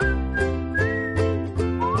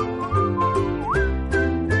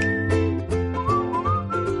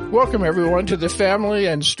Welcome, everyone, to the Family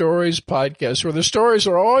and Stories podcast, where the stories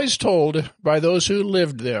are always told by those who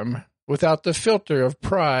lived them without the filter of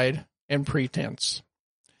pride and pretense.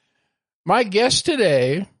 My guest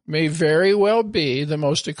today may very well be the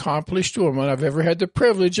most accomplished woman I've ever had the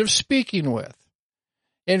privilege of speaking with.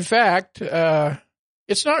 In fact,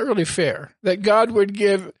 it's not really fair that God would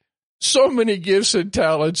give so many gifts and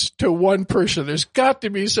talents to one person. There's got to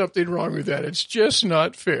be something wrong with that. It's just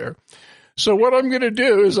not fair. So what I'm going to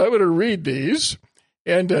do is I'm going to read these,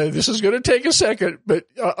 and this is going to take a second, but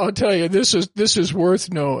I'll tell you, this is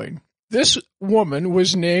worth knowing. This woman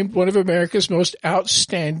was named one of America's most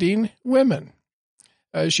outstanding women.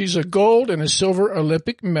 She's a gold and a silver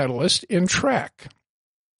Olympic medalist in track.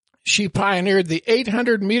 She pioneered the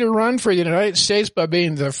 800-meter run for the United States by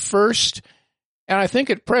being the first, and I think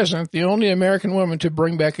at present, the only American woman to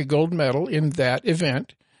bring back a gold medal in that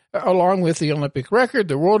event, along with the Olympic record,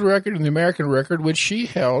 the world record, and the American record, which she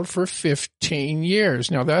held for 15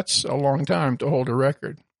 years. Now, that's a long time to hold a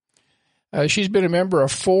record. She's been a member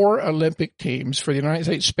of 4 Olympic teams for the United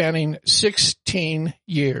States, spanning 16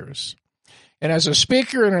 years. And as a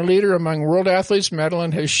speaker and a leader among world athletes,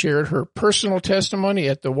 Madeline has shared her personal testimony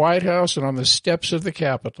at the White House and on the steps of the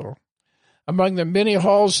Capitol. Among the many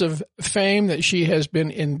halls of fame that she has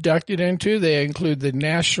been inducted into, they include the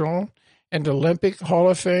National and Olympic Hall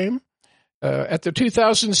of Fame. At the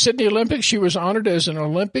 2000 Sydney Olympics, she was honored as an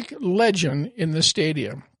Olympic legend in the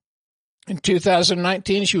stadium. In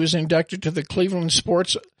 2019, she was inducted to the Cleveland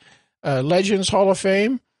Sports Legends Hall of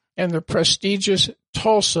Fame and the prestigious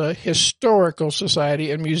Tulsa Historical Society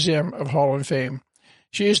and Museum of Hall of Fame.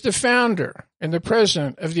 She is the founder and the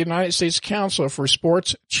president of the United States Council for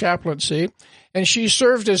Sports Chaplaincy, and she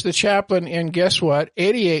served as the chaplain in, guess what,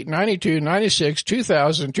 88, 92, 96,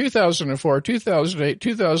 2000, 2004, 2008,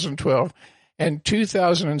 2012, and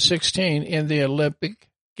 2016 in the Olympic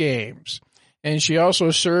Games. And she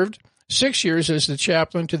also served 6 years as the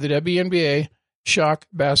chaplain to the WNBA Shock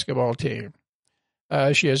basketball team.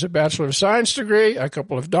 She has a Bachelor of Science degree, a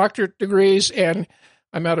couple of doctorate degrees, and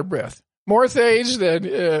I'm out of breath. More things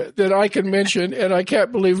that I can mention, and I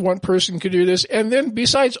can't believe one person could do this. And then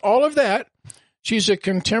besides all of that, she's a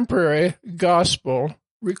contemporary gospel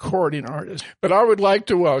recording artist. But I would like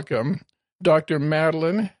to welcome Dr.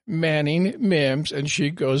 Madeline Manning Mims, and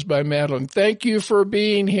she goes by Madeline. Thank you for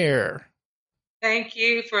being here. Thank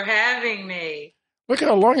you for having me. Look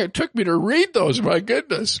how long it took me to read those, my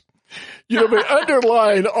goodness. You know, but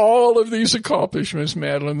underlying all of these accomplishments,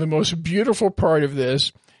 Madeline, the most beautiful part of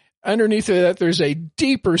this, underneath of that, there's a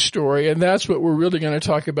deeper story, and that's what we're really going to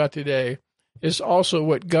talk about today, is also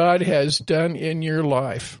what God has done in your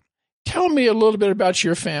life. Tell me a little bit about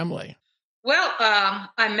your family. Well,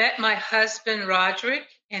 I met my husband, Roderick,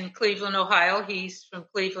 in Cleveland, Ohio. He's from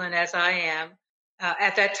Cleveland, as I am.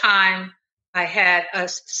 At that time, I had a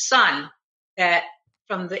son that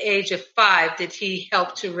from the age of 5 that he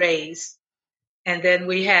helped to raise. And then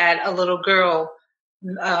we had a little girl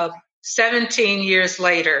 17 years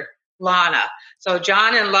later, Lana. So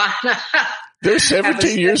John and Lana. They're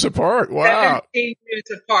 17 years apart. Wow. 17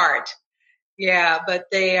 years apart. Yeah, but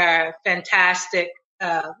they are fantastic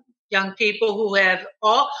young people who have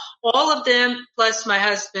all of them, plus my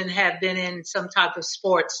husband, have been in some type of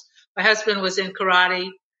sports. My husband was in karate,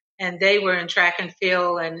 and they were in track and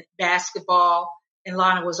field and basketball, and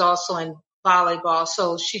Lana was also in volleyball.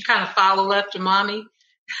 So she kind of followed after mommy.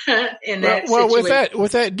 In that situation.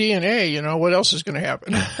 with that DNA, you know, what else is going to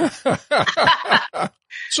happen?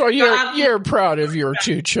 So you're proud of your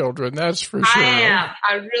 2 children, that's for sure. I am.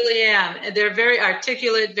 I really am. And they're very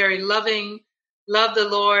articulate, very loving, love the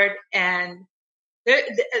Lord, and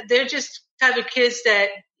they're just type of kids that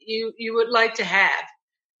you would like to have.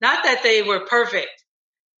 Not that they were perfect,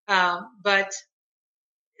 but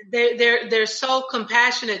they're so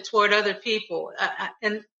compassionate toward other people,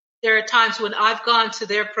 and there are times when I've gone to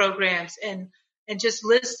their programs and just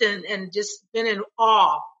listened and just been in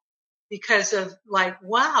awe because of like,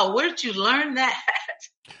 wow, where did you learn that?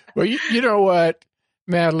 Well, you know what,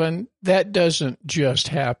 Madeline, that doesn't just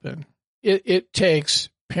happen. It takes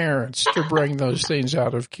parents to bring those things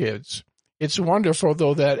out of kids. It's wonderful,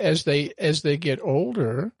 though, that as they get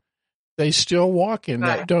older, they still walk in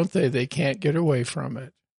that, don't they? They can't get away from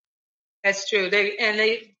it. That's true.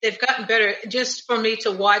 They've gotten better. Just for me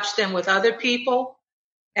to watch them with other people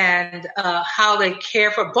and how they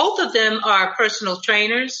care for. Both of them are personal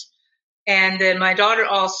trainers, and then my daughter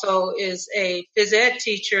also is a phys ed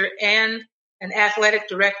teacher and an athletic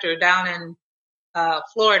director down in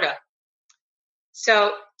Florida.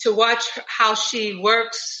 So to watch how she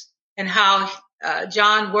works and how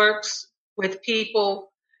John works with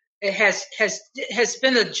people, it has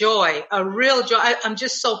been a joy, a real joy. I'm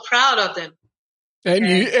just so proud of them. And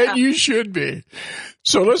you should be.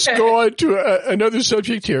 So let's go on to another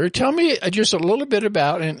subject here. Tell me just a little bit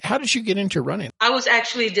about, and how did you get into running? I was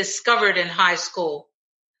actually discovered in high school.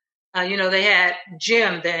 They had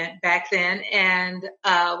gym back then, and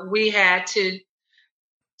we had to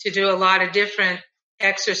do a lot of different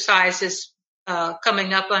exercises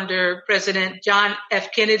coming up under President John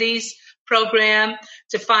F. Kennedy's program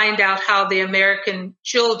to find out how the American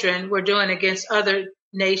children were doing against other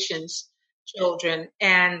nations' children.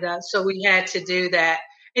 And so we had to do that.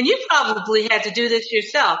 And you probably had to do this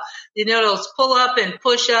yourself. Those pull-up and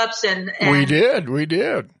push-ups and We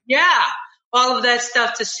did. Yeah, all of that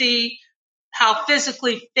stuff to see how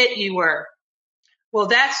physically fit you were. Well,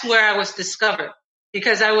 that's where I was discovered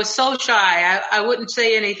because I was so shy. I wouldn't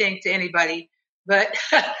say anything to anybody, but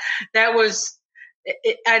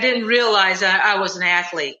I didn't realize I was an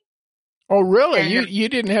athlete. Oh, really? And you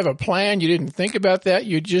didn't have a plan? You didn't think about that?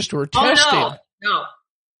 You just were testing? Oh,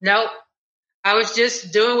 no. I was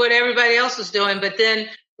just doing what everybody else was doing. But then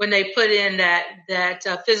when they put in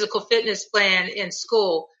that physical fitness plan in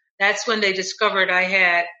school, that's when they discovered I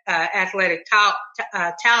had athletic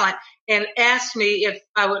talent and asked me if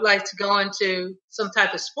I would like to go into some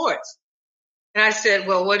type of sports. And I said,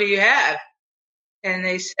 well, what do you have? And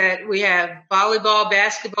they said, we have volleyball,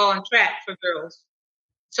 basketball, and track for girls.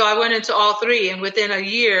 So I went into all three, and within a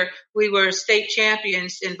year, we were state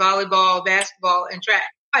champions in volleyball, basketball, and track.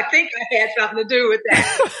 I think I had something to do with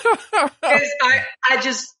that. Because I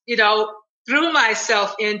just, threw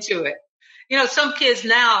myself into it. Some kids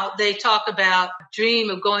now, they talk about dream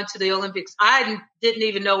of going to the Olympics. I didn't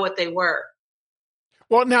even know what they were.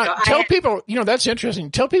 Well, now tell people, that's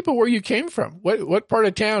interesting. Tell people where you came from. What part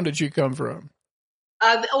of town did you come from?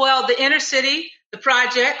 The inner city, the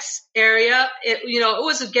projects area, it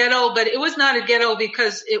was a ghetto, but it was not a ghetto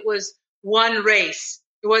because it was one race.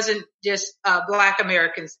 It wasn't just Black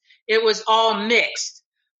Americans. It was all mixed.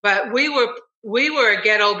 But we were a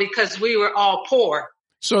ghetto because we were all poor.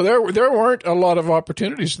 So there weren't a lot of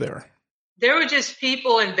opportunities there. There were just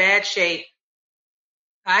people in bad shape.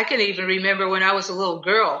 I can even remember when I was a little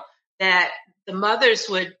girl that the mothers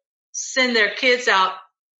would send their kids out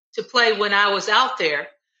to play when I was out there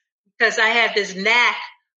because I had this knack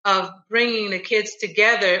of bringing the kids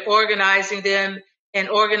together, organizing them and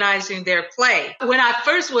organizing their play. When I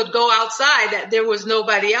first would go outside, that there was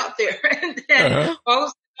nobody out there. And then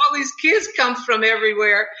all these kids come from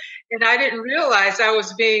everywhere. And I didn't realize I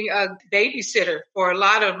was being a babysitter for a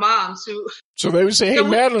lot of moms who. So they would say, hey,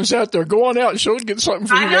 Madeline's out there. Go on out and she'll get something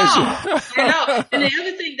for you guys. I know. And the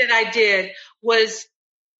other thing that I did was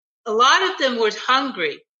a lot of them were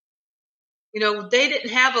hungry. They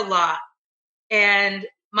didn't have a lot. And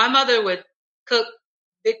my mother would cook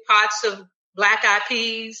big pots of black-eyed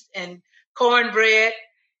peas and cornbread.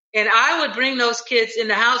 And I would bring those kids in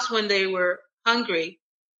the house when they were hungry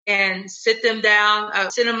and sit them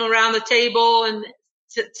down, sit them around the table and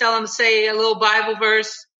tell them to say a little Bible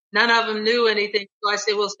verse. None of them knew anything. So I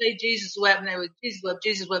said, well, say Jesus wept. And they would, Jesus wept,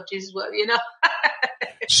 Jesus wept, Jesus wept,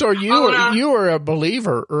 So you were a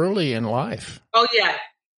believer early in life. Oh, yeah.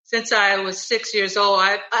 Since I was 6 years old,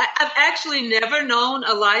 I've actually never known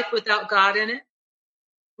a life without God in it,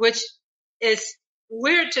 which is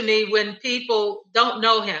weird to me when people don't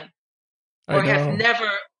know him or have never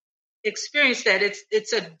experienced that.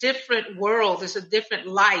 It's a different world. It's a different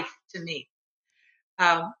life to me.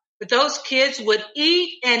 But those kids would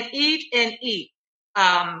eat and eat and eat.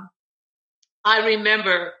 I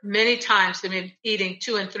remember many times them eating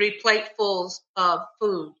 2 and 3 platefuls of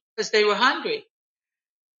food because they were hungry.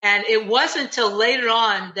 And it wasn't until later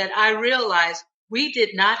on that I realized we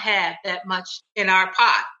did not have that much in our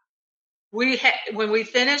pot. When we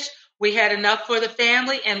finished, we had enough for the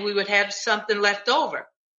family and we would have something left over.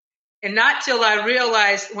 And not till I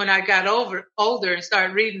realized when I got older and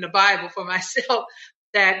started reading the Bible for myself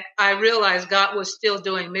that I realized God was still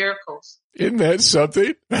doing miracles. Isn't that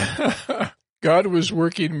something? God was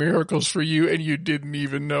working miracles for you and you didn't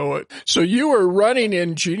even know it. So you were running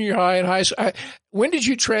in junior high and high school. When did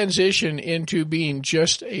you transition into being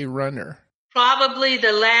just a runner? Probably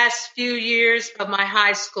the last few years of my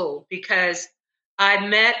high school because I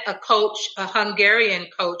met a coach, a Hungarian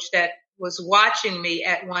coach that was watching me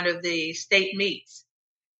at one of the state meets.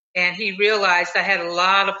 And he realized I had a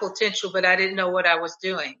lot of potential, but I didn't know what I was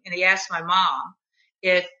doing. And he asked my mom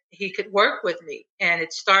if he could work with me. And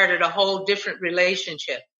it started a whole different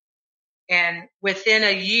relationship. And within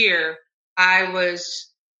a year, I was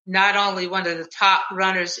not only one of the top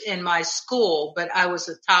runners in my school, but I was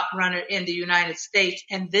a top runner in the United States.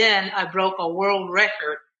 And then I broke a world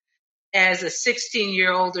record as a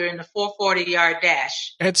 16-year-older in the 440-yard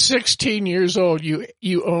dash. At 16 years old,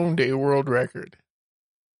 you owned a world record.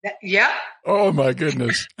 Yep. Oh my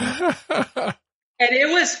goodness. And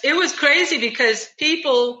it was crazy because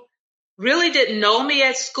people really didn't know me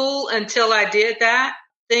at school until I did that.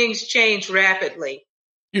 Things changed rapidly.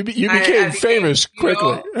 You became famous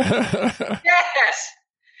quickly. Yes.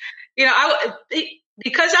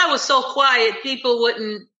 Because I was so quiet, people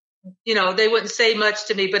wouldn't, they wouldn't say much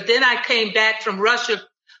to me. But then I came back from Russia,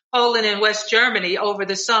 Poland, and West Germany over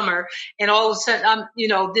the summer. And all of a sudden, I'm,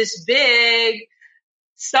 this big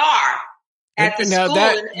star at the school.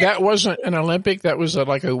 Now, that wasn't an Olympic. That was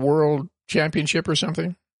like a world championship or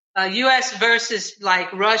something? U.S. versus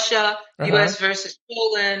like Russia, U.S. versus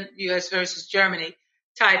Poland, U.S. versus Germany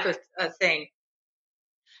type of thing.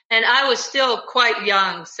 And I was still quite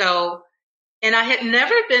young. And I had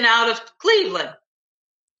never been out of Cleveland.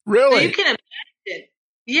 Really? So you can imagine.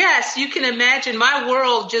 Yes, you can imagine. My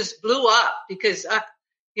world just blew up because,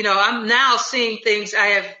 I'm now seeing things I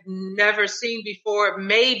have never seen before,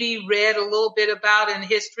 maybe read a little bit about in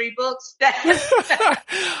history books.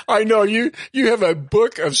 I know you have a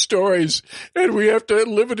book of stories and we have to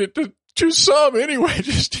limit it to some anyway,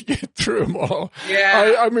 just to get through them all.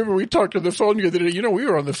 Yeah. I remember we talked on the phone the other day. We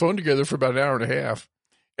were on the phone together for about an hour and a half.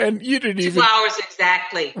 And you didn't 2 hours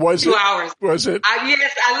exactly. Was 2 it? hours. Was it?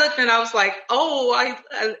 Yes, I looked and I was like,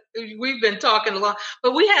 we've been talking a lot,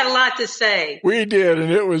 but we had a lot to say. We did,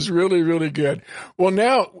 and it was really, really good. Well,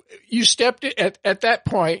 now you stepped at that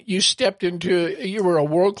point. You were a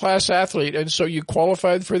world-class athlete, and so you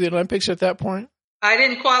qualified for the Olympics at that point. I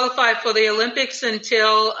didn't qualify for the Olympics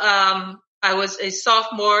until I was a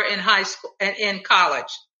sophomore in high school and in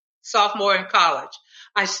college. Sophomore in college,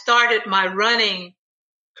 I started my running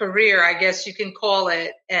career, I guess you can call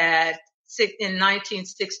it, in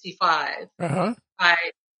 1965. I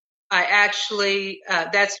actually,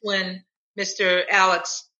 that's when Mr.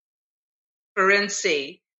 Alex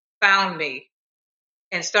Ferenczi found me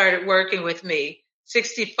and started working with me.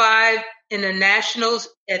 65 in the nationals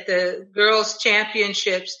at the girls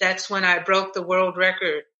championships. That's when I broke the world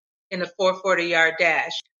record in the 440-yard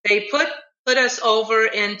dash. They put us over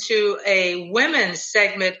into a women's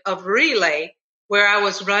segment of relay where I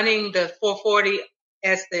was running the 440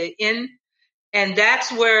 as the end. And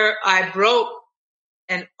that's where I broke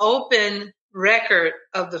an open record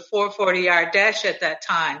of the 440-yard dash at that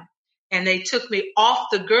time. And they took me off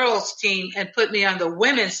the girls team and put me on the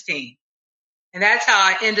women's team. And that's how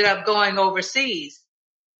I ended up going overseas.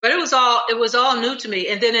 But it was all new to me.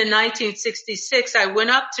 And then in 1966, I went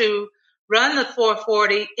up to run the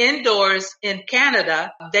 440 indoors in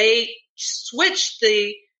Canada. They switched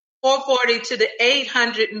the 440 to the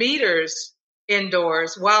 800 meters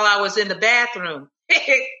indoors while I was in the bathroom.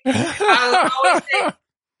 I was always saying,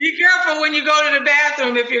 be careful when you go to the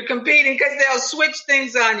bathroom if you're competing because they'll switch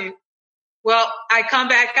things on you. Well, I come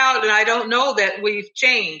back out and I don't know that we've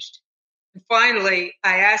changed. And finally,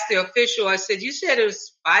 I asked the official, I said, you said it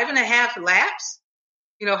was 5.5 laps?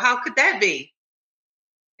 How could that be?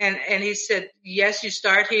 And he said, yes, you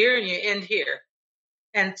start here and you end here.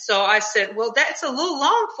 And so I said, well, that's a little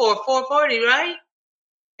long for 440, right?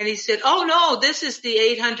 And he said, oh, no, this is the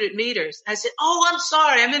 800 meters. I said, oh, I'm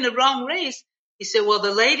sorry, I'm in the wrong race. He said, well,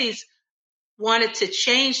 the ladies wanted to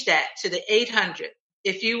change that to the 800.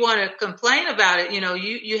 If you want to complain about it,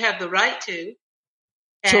 you have the right to.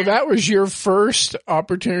 And so that was your first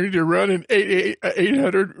opportunity to run an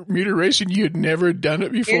 800-meter race, and you had never done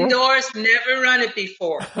it before? Indoors, never run it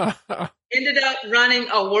before. Ended up running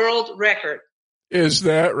a world record. Is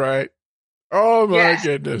that right? Oh my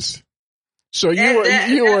goodness! So you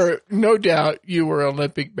were no doubt you were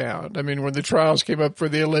Olympic bound. I mean, when the trials came up for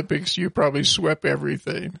the Olympics, you probably swept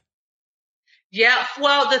everything. Yeah,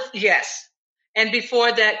 well, yes, and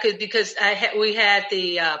before that, because we had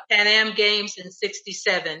the Pan Am Games in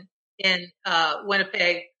 '67 in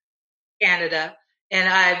Winnipeg, Canada, and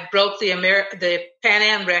I broke the Pan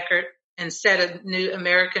Am record and set a new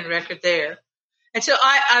American record there. And so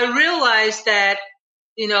I realized that,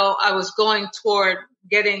 I was going toward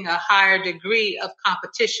getting a higher degree of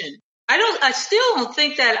competition. I still don't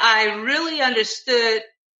think that I really understood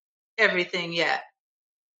everything yet.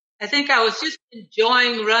 I think I was just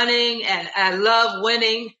enjoying running and I love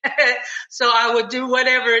winning. So I would do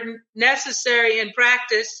whatever necessary in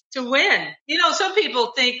practice to win. Some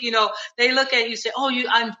people think, they look at you and say, oh,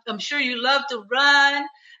 I'm sure you love to run.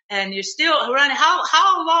 And you're still running.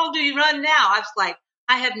 How long do you run now? I was like,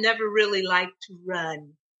 I have never really liked to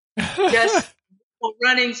run. Just for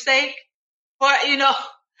running's sake. But,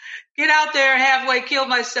 get out there and halfway kill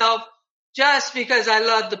myself just because I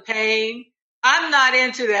love the pain I'm not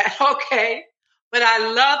into that. Okay. But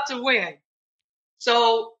I love to win.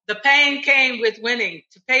 So the pain came with winning,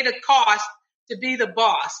 to pay the cost to be the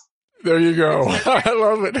boss. There you go. I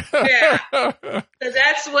love it. Yeah. So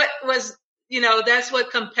that's what was, that's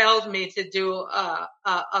what compelled me to do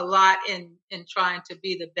a lot in trying to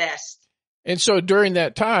be the best. And so during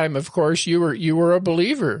that time, of course, you were a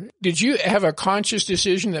believer. Did you have a conscious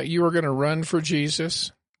decision that you were going to run for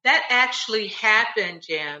Jesus? That actually happened,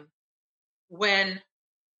 Jim, when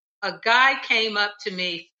a guy came up to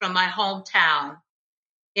me from my hometown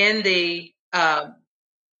in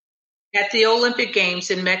at the Olympic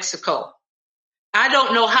Games in Mexico. I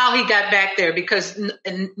don't know how he got back there because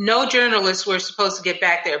no journalists were supposed to get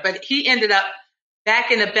back there, but he ended up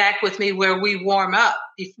back in the back with me where we warm up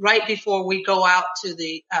right before we go out to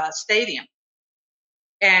the stadium.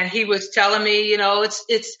 And he was telling me,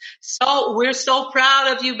 it's so, we're so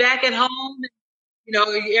proud of you back at home.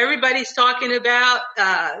 Everybody's talking about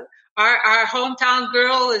our hometown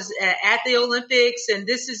girl is at the Olympics, and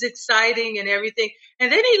this is exciting and everything.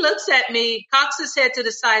 And then he looks at me, cocks his head to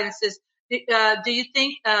the side and says, do you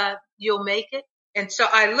think you'll make it? And so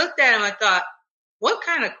I looked at him, I thought, what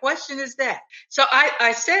kind of question is that? So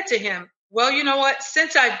I said to him, well, you know what?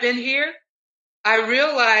 Since I've been here, I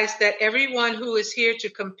realized that everyone who is here to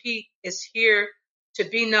compete is here to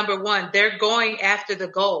be number one. They're going after the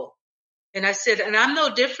goal. And I said, and I'm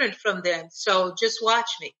no different from them. So just watch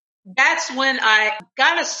me. That's when I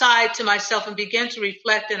got aside to myself and began to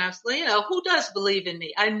reflect. And I was like, who does believe in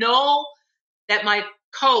me? I know that my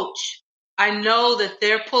coach, I know that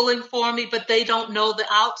they're pulling for me, but they don't know the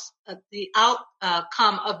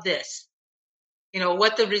outcome of this.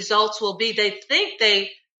 What the results will be. They think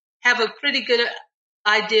they have a pretty good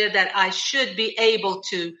idea that I should be able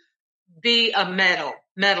to be a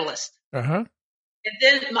medalist. Uh-huh. And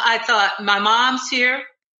then I thought, my mom's here,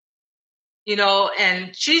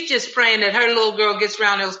 and she's just praying that her little girl gets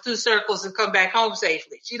around those 2 circles and come back home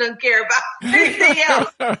safely. She doesn't care about anything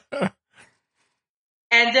else.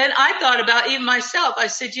 And then I thought about even myself. I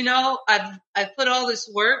said, I've put all this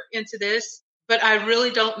work into this, but I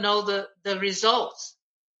really don't know the results.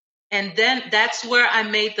 And then that's where I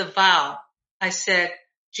made the vow. I said,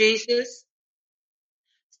 Jesus,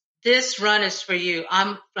 this run is for you.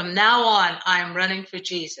 From now on, I'm running for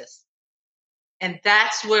Jesus. And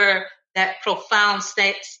that's where that profound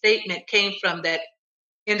statement came from that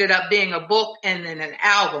ended up being a book and then an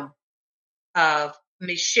album of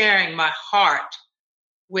me sharing my heart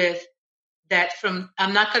with that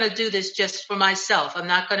I'm not going to do this just for myself. I'm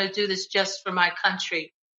not going to do this just for my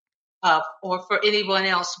country or for anyone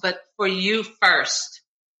else, but for you first.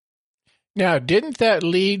 Now, didn't that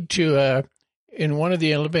lead to in one of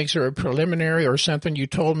the Olympics or a preliminary or something you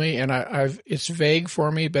told me, and it's vague for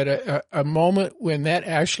me, but a moment when that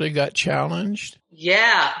actually got challenged?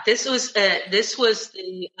 Yeah, this was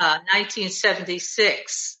the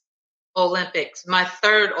 1976 Olympics, my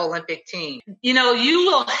third Olympic team. You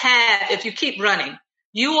will have, if you keep running,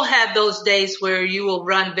 you will have those days where you will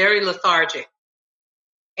run very lethargic,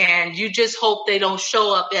 and you just hope they don't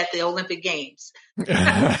show up at the Olympic Games.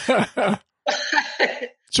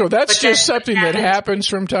 So that's just something that happens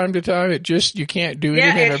from time to time. You can't do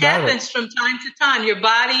anything about it. Yeah, it happens from time to time. Your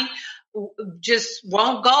body just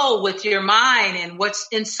won't go with your mind and what's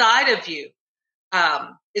inside of you.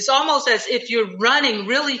 It's almost as if you're running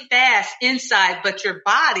really fast inside, but your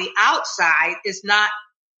body outside is not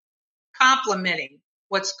complementing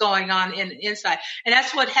what's going on inside. And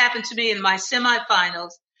that's what happened to me in my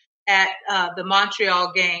semifinals at the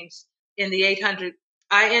Montreal Games in the 800.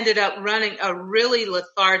 I ended up running a really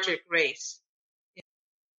lethargic race.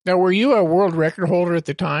 Now, were you a world record holder at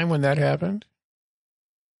the time when that happened?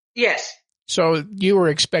 Yes. So you were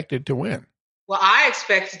expected to win. Well, I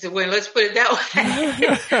expected to win. Let's put it that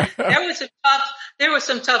way. There were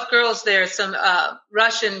some tough girls there, some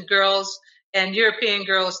Russian girls and European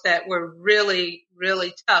girls that were really,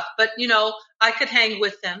 really tough. But, I could hang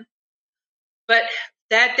with them. But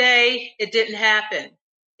that day, it didn't happen.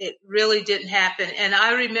 It really didn't happen. And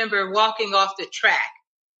I remember walking off the track,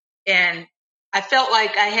 and I felt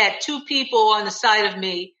like I had 2 people on the side of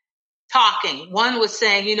me talking. One was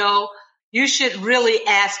saying, you should really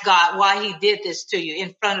ask God why he did this to you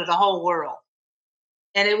in front of the whole world.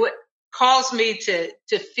 And it would cause me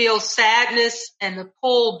to feel sadness and to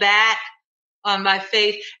pull back on my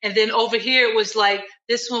faith. And then over here, it was like,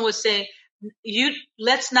 this one was saying,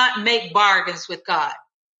 let's not make bargains with God.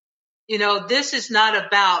 This is not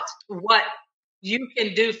about what you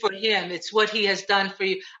can do for him. It's what he has done for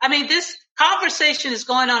you. I mean, this conversation is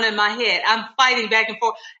going on in my head. I'm fighting back and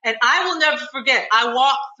forth. And I will never forget, I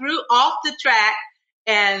walked off the track,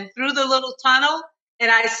 and through the little tunnel. And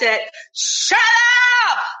I said, shut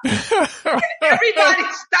up! Everybody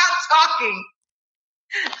stop talking.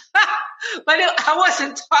 But I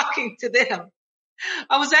wasn't talking to them.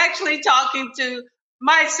 I was actually talking to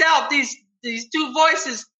myself, these two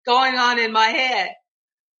voices going on in my head.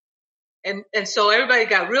 And so everybody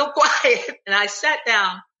got real quiet, and I sat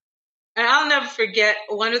down. And I'll never forget,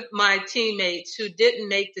 one of my teammates who didn't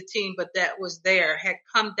make the team but that was there had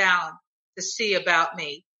come down to see about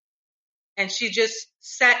me. And she just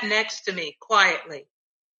sat next to me quietly.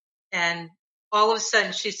 And all of a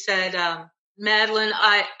sudden she said, Madeline,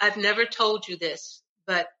 I've never told you this,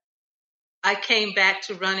 but I came back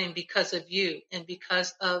to running because of you and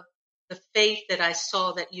because of the faith that I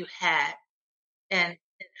saw that you had, and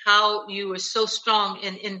how you were so strong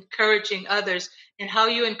in encouraging others and how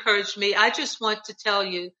you encouraged me. I just want to tell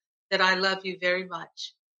you that I love you very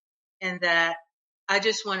much and that I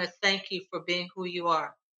just want to thank you for being who you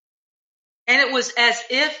are. And it was as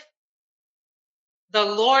if the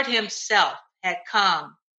Lord himself had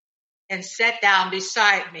come and sat down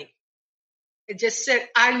beside me and just said,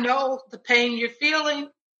 I know the pain you're feeling.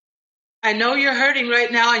 I know you're hurting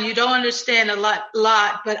right now and you don't understand a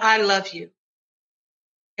lot, but I love you.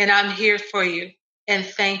 And I'm here for you. And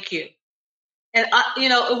thank you. And,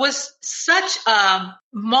 it was such a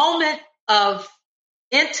moment of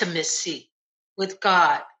intimacy with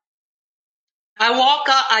God.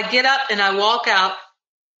 I get up and I walk out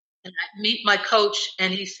and I meet my coach,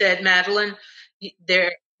 and he said, Madeline,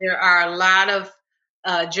 there are a lot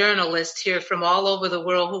of journalists here from all over the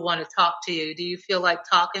world who want to talk to you. Do you feel like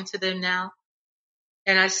talking to them now?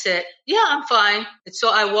 And I said, yeah, I'm fine. And so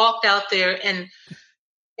I walked out there, and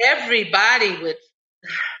everybody with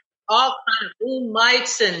all kind of boom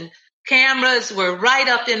mics and cameras were right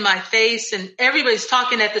up in my face, and everybody's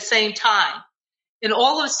talking at the same time. And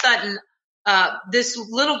all of a sudden, this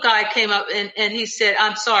little guy came up and he said,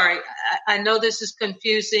 I'm sorry. I know this is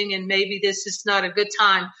confusing and maybe this is not a good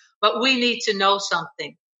time, but we need to know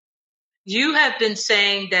something. You have been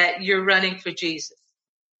saying that you're running for Jesus.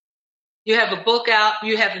 You have a book out.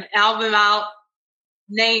 You have an album out.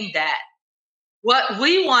 Name that. What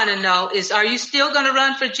we want to know is, are you still going to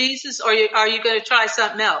run for Jesus, or are you going to try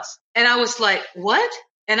something else? And I was like, what?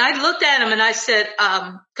 And I looked at him and I said,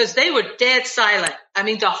 because they were dead silent. I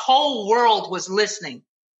mean, the whole world was listening.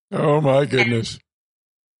 Oh, my goodness. And,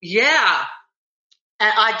 yeah.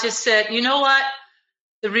 And I just said, you know what?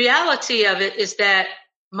 The reality of it is that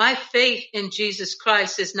my faith in Jesus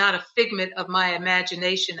Christ is not a figment of my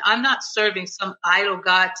imagination. I'm not serving some idol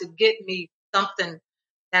God to get me something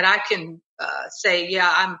that I can say,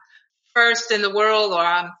 yeah, I'm first in the world, or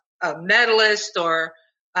I'm a medalist, or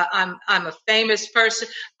I'm a famous person.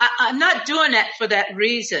 I'm not doing that for that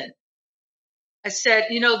reason. I said,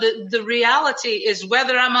 the reality is,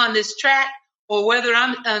 whether I'm on this track or whether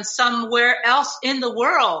I'm somewhere else in the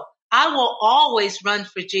world, I will always run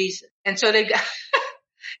for Jesus. And so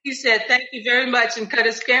he said, thank you very much, and cut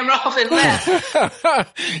his camera off and left.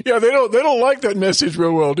 Yeah, they don't like that message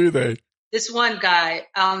real well, do they? This one guy,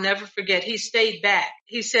 I'll never forget, he stayed back.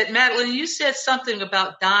 He said, Madeline, you said something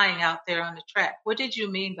about dying out there on the track. What did you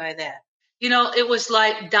mean by that? It was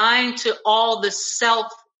like dying to all the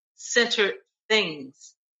self-centered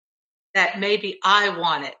things that maybe I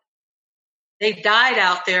wanted. They died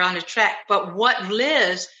out there on the track. But what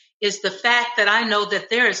lives is the fact that I know that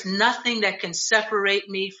there is nothing that can separate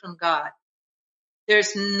me from God.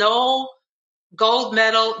 There's no gold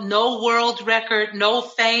medal, no world record, no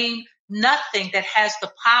fame, nothing that has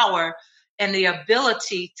the power and the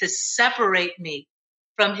ability to separate me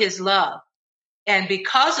from his love. And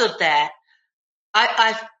because of that,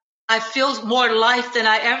 I feel more life than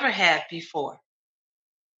I ever had before.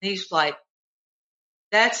 And he's like,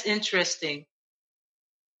 that's interesting.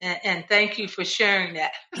 And thank you for sharing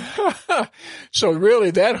that. So really,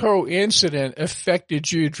 that whole incident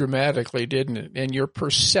affected you dramatically, didn't it? And your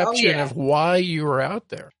perception of why you were out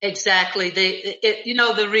there. Exactly.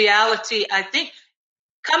 The reality, I think,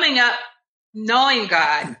 coming up, knowing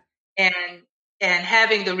God and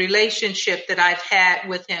having the relationship that I've had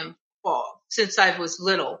with him since I was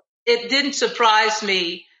little, it didn't surprise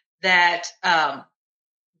me that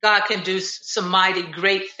God can do some mighty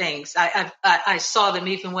great things. I saw them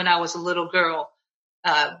even when I was a little girl,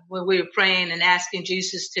 when we were praying and asking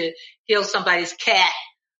Jesus to heal somebody's cat,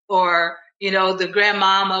 or, the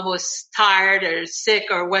grandmama was tired or sick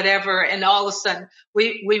or whatever. And all of a sudden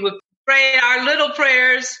we would pray our little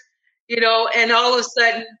prayers, and all of a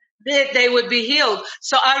sudden they would be healed.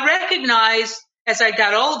 So I recognized as I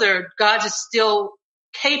got older, God is still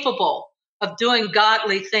capable of doing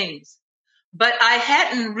godly things. but I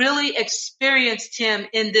hadn't really experienced him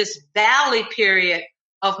in this valley period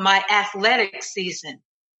of my athletic season,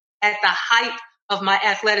 at the height of my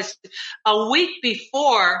athletics. A week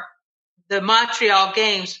before the Montreal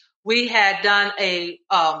Games, we had done a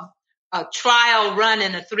trial run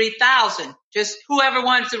in the 3,000. Just whoever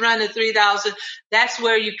wanted to run the 3,000, that's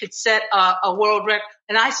where you could set a world record.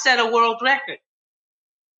 And I set a world record.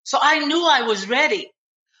 So I knew I was ready.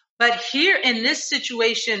 But here in this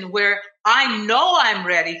situation where I know I'm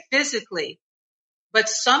ready physically, but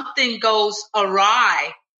something goes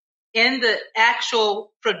awry in the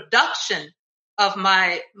actual production of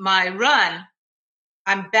my run,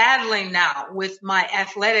 I'm battling now with my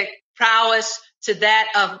athletic prowess to that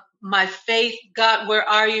of my faith. God, where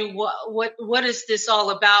are you? What is this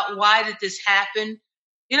all about? Why did this happen?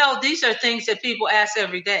 You know, these are things that people ask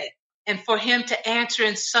every day. And for him to answer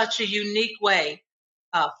in such a unique way,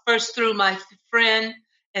 first through my friend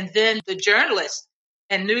and then the journalists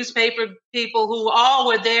and newspaper people who all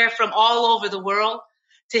were there from all over the world,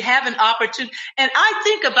 to have an opportunity. And I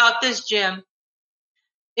think about this, Jim,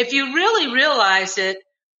 if you really realize it,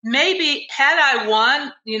 maybe had I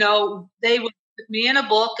won, you know, they would put me in a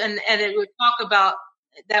book and it would talk about,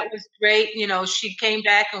 that was great. You know, she came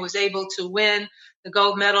back and was able to win the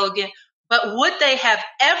gold medal again. But would they have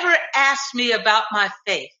ever asked me about my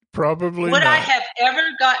faith? Probably Would not. I have ever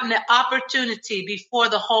gotten the opportunity before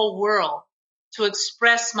the whole world to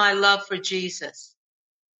express my love for Jesus?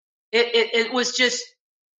 It was just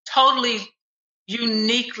totally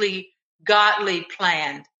uniquely godly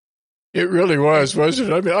planned. It really was, wasn't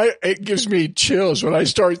it? I mean, it gives me chills when I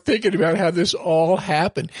start thinking about how this all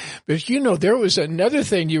happened. But, you know, there was another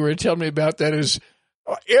thing you were telling me about that is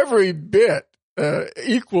every bit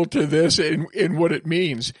equal to this in what it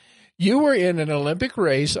means. You were in an Olympic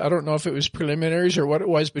race. I don't know if it was preliminaries or what it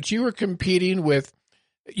was, but you were competing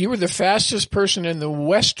you were the fastest person in the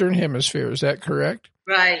Western Hemisphere. Is that correct?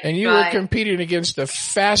 Right. And you were competing against the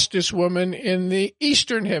fastest woman in the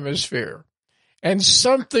Eastern Hemisphere. And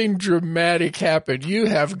something dramatic happened. You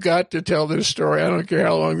have got to tell this story. I don't care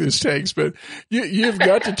how long this takes, but you've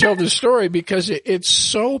got to tell the story because it's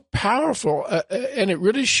so powerful. And it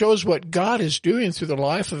really shows what God is doing through the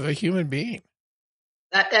life of a human being.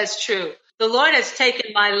 That's true. The Lord has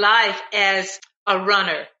taken my life as a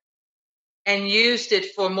runner and used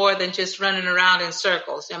it for more than just running around in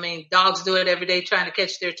circles. I mean, dogs do it every day trying to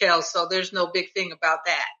catch their tails, so there's no big thing about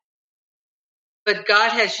that. But God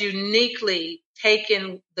has uniquely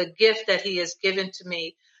taken the gift that he has given to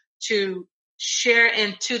me to share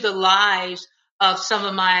into the lives of some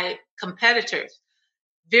of my competitors.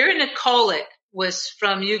 Vera Nikolic was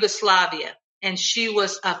from Yugoslavia, and she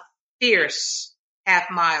was a fierce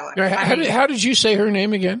half-miler. How did you say her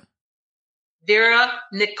name again? Vera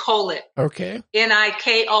Nikolic. Okay.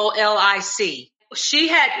 Nikolic. She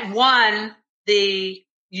had won the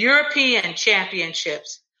European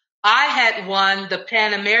championships. I had won the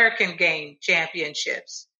Pan American Game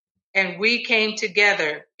championships. And we came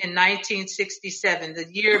together in 1967, the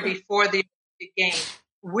year before the Olympic Games.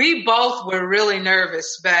 We both were really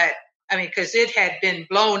nervous, but I mean, because it had been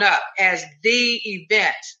blown up as the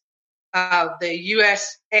event of the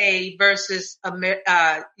USA versus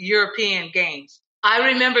European Games. I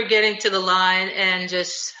remember getting to the line and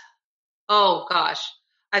just, oh gosh,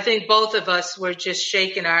 I think both of us were just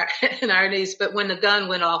shaking our knees. But when the gun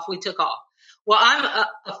went off, we took off. Well, I'm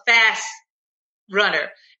a fast runner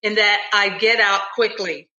in that I get out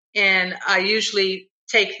quickly and I usually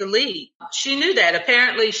take the lead. She knew that.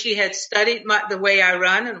 Apparently she had studied the way I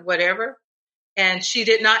run and whatever. And she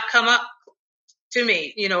did not come up to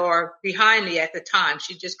me, you know, or behind me at the time.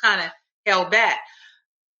 She just kind of held back.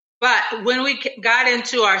 But when we got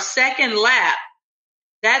into our second lap,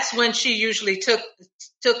 that's when she usually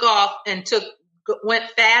took off and went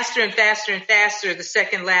faster and faster and faster the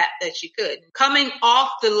second lap that she could. Coming off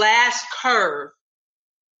the last curve,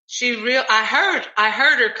 I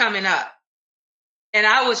heard her coming up, and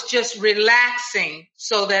I was just relaxing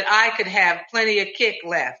so that I could have plenty of kick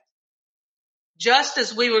left. Just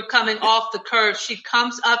as we were coming off the curve, she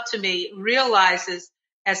comes up to me, realizes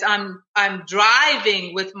as I'm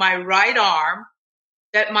driving with my right arm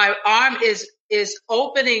that my arm is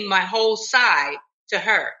opening my whole side to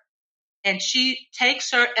her. And she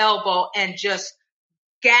takes her elbow and just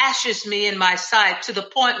gashes me in my side to the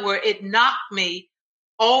point where it knocked me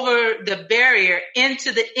over the barrier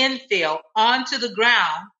into the infield, onto the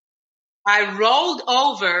ground. I rolled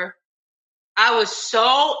over. I was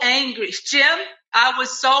so angry. Jim, I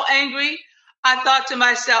was so angry. I thought to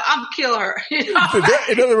myself, I'm going to kill her. You know?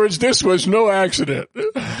 In other words, this was no accident. No,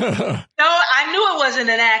 I knew it wasn't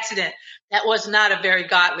an accident. That was not a very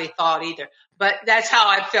godly thought either. But that's how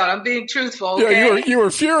I felt. I'm being truthful, okay? Yeah, you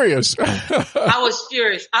were furious. I was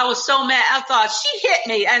furious. I was so mad. I thought, she hit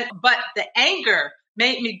me. But the anger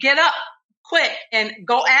made me get up quick and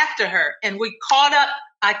go after her. And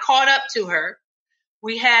I caught up to her.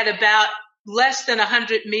 We had about less than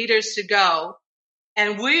 100 meters to go.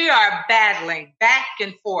 And we are battling back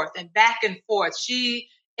and forth and back and forth. She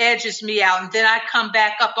edges me out, and then I come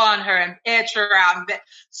back up on her and edge her out.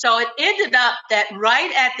 So it ended up that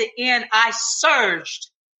right at the end, I surged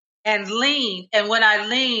and leaned. And when I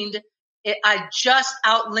leaned, I just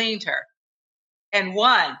outleaned her and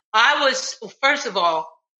won. First of all,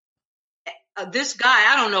 this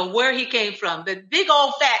guy, I don't know where he came from, but big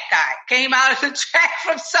old fat guy came out of the track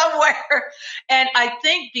from somewhere. And I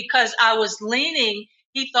think because I was leaning,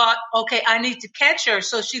 he thought, okay, I need to catch her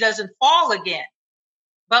so she doesn't fall again.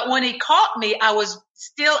 But when he caught me, I was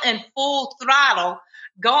still in full throttle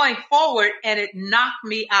going forward, and it knocked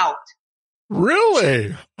me out.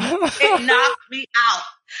 Really? It knocked me out.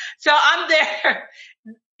 So I'm there,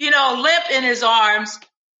 limp in his arms.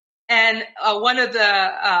 And one of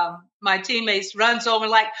my teammates runs over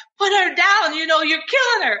like, put her down, you're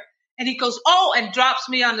killing her. And he goes, oh, and drops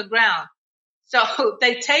me on the ground. So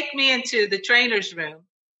they take me into the trainer's room.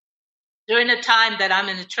 During the time that I'm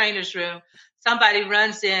in the trainer's room, somebody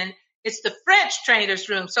runs in. It's the French trainer's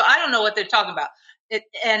room. So I don't know what they're talking about.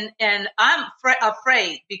 And I'm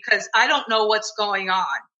afraid because I don't know what's going on.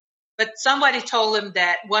 But somebody told them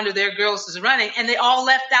that one of their girls is running, and they all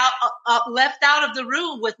left out of the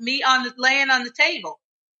room with me laying on the table.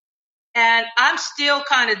 And I'm still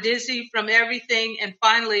kind of dizzy from everything. And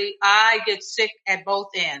finally, I get sick at both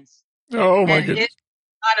ends. Oh my goodness! It's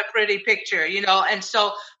not a pretty picture, And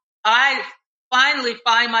so I finally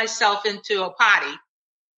find myself into a potty,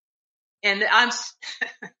 and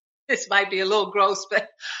this might be a little gross, but there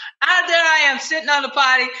I am sitting on the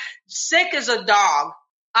potty, sick as a dog.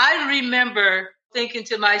 I remember thinking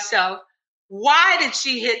to myself, why did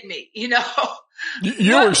she hit me? You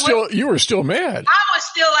were still mad. I was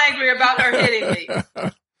still angry about her hitting me.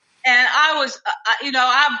 And I was,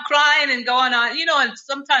 I'm crying and going on, and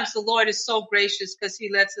sometimes the Lord is so gracious because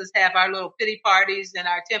he lets us have our little pity parties and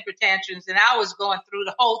our temper tantrums. And I was going through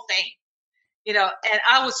the whole thing, and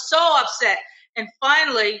I was so upset. And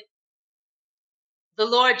finally, the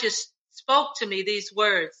Lord just spoke to me these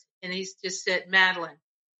words, and he just said, Madeline,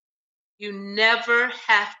 you never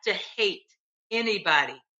have to hate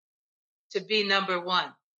anybody to be number one.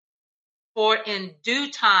 For in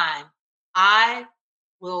due time, I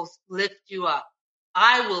will lift you up.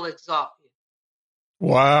 I will exalt you.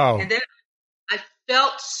 Wow. And then I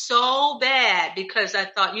felt so bad because I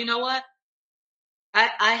thought, you know what?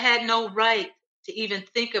 I had no right to even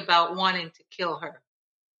think about wanting to kill her.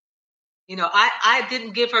 I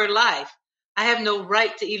didn't give her life. I have no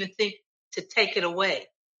right to even think to take it away.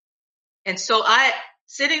 And so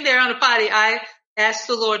sitting there on the potty, I asked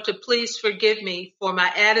the Lord to please forgive me for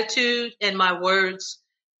my attitude and my words.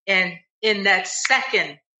 And in that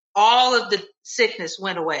second, all of the sickness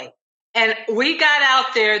went away. And we got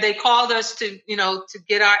out there. They called us to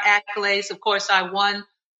get our accolades. Of course, I won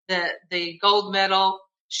the gold medal.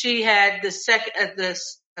 She had the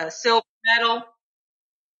silver medal.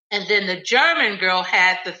 And then the German girl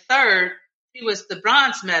had the third. She was the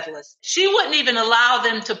bronze medalist. She wouldn't even allow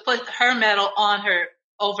them to put her medal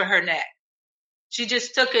over her neck. She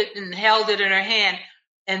just took it and held it in her hand.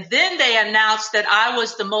 And then they announced that I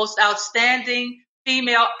was the most outstanding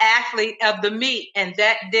female athlete of the meet, and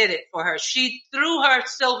that did it for her. She threw her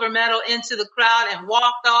silver medal into the crowd and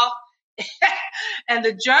walked off. And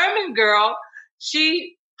the German girl,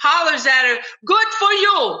 she hollers at her, good for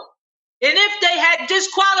you. And if they had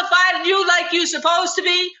disqualified you like you're supposed to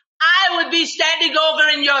be, I would be standing over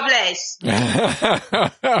in your place.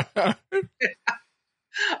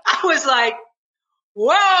 I was like,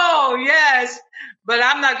 whoa, yes. But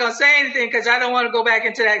I'm not going to say anything because I don't want to go back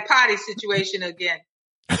into that potty situation again.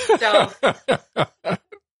 So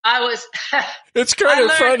it's kind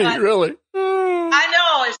of funny, really. I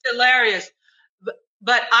know, it's hilarious.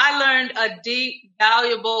 But I learned a deep,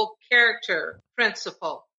 valuable character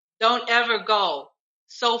principle. Don't ever go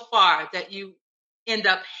so far that you end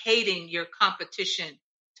up hating your competition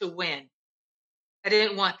to win. I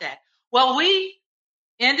didn't want that. Well, we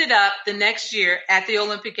ended up the next year at the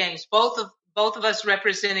Olympic Games, both of us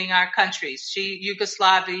representing our countries.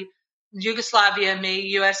 Yugoslavia, me,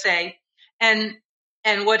 USA. And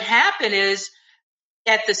what happened is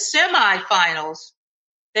at the semifinals,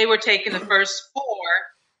 they were taking the first four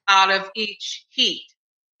out of each heat.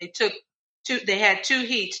 They had two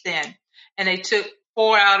heats then, and they took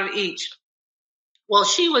four out of each. Well,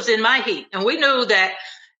 she was in my heat, and we knew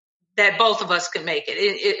that both of us could make it.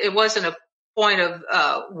 It wasn't a point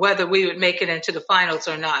of whether we would make it into the finals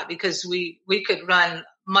or not, because we could run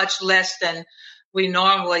much less than we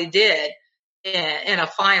normally did in a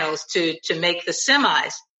finals to make the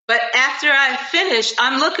semis. But after I finished,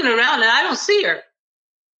 I'm looking around and I don't see her.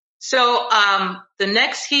 So the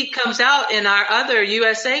next heat comes out and our other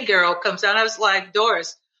USA girl comes out. I was like,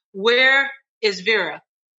 Doris, where is Vera?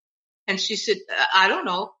 And she said, I don't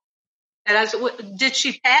know. And I said, did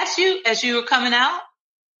she pass you as you were coming out?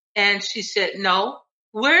 And she said, no.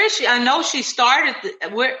 Where is she? I know she started,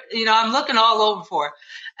 I'm looking all over for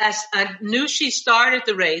her. I knew she started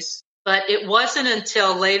the race, but it wasn't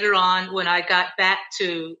until later on when I got back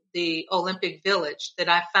to the Olympic Village that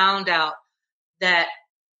I found out that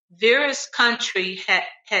Vera's country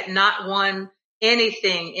had not won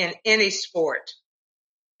anything in any sport.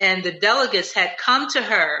 And the delegates had come to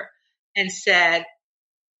her and said,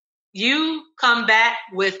 you come back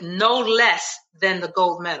with no less than the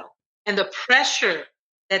gold medal. And the pressure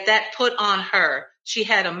that put on her, she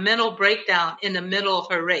had a mental breakdown in the middle of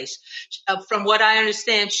her race. From what I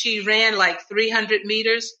understand, she ran like 300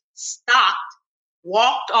 meters, stopped,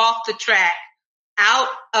 walked off the track, out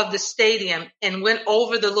of the stadium, and went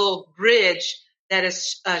over the little bridge that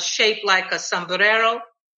is shaped like a sombrero,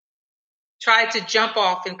 tried to jump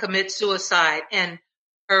off and commit suicide. And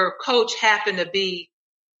her coach happened to be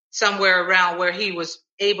somewhere around where he was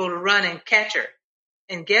able to run and catch her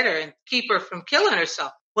and get her and keep her from killing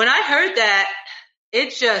herself. When I heard that,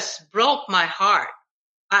 it just broke my heart.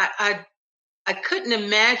 I couldn't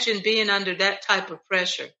imagine being under that type of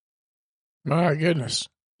pressure. My goodness.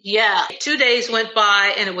 Yeah. 2 days went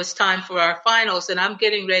by and it was time for our finals, and I'm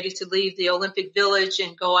getting ready to leave the Olympic Village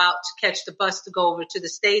and go out to catch the bus to go over to the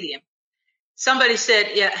stadium. Somebody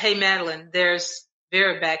said, yeah, hey, Madeline, there's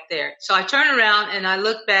Vera back there. So I turn around and I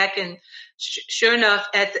look back, and sure enough,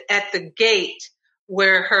 at the gate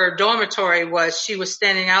where her dormitory was, she was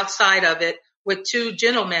standing outside of it with two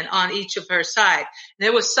gentlemen on each of her side. And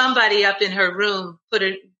there was somebody up in her room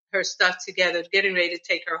putting her stuff together, getting ready to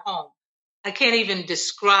take her home. I can't even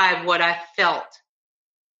describe what I felt.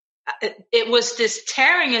 It was this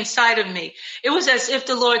tearing inside of me. It was as if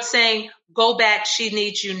the Lord saying, go back, she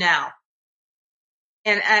needs you now.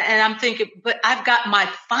 And I'm thinking, but I've got my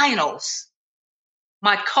finals.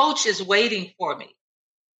 My coach is waiting for me.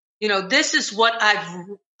 This is what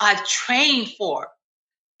I've trained for.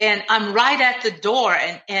 And I'm right at the door.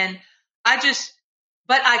 And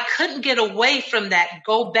but I couldn't get away from that.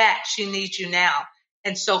 Go back. She needs you now.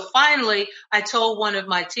 And so finally I told one of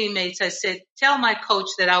my teammates, I said, tell my coach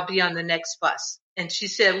that I'll be on the next bus. And she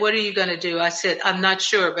said, what are you going to do? I said, I'm not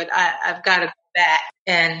sure, but I've got to go back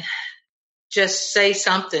and just say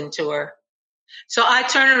something to her. So I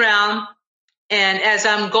turn around, and as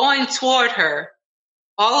I'm going toward her,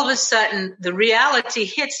 all of a sudden the reality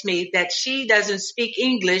hits me that she doesn't speak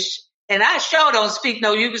English, and I sure don't speak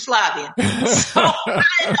no Yugoslavian. So I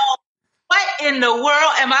know, what in the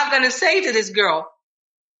world am I going to say to this girl?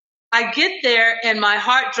 I get there and my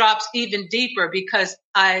heart drops even deeper, because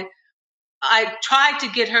I tried to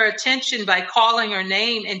get her attention by calling her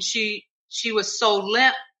name, and she was so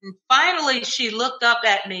limp. And finally she looked up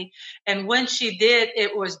at me, and when she did,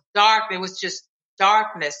 it was dark. It was just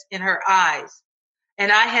darkness in her eyes.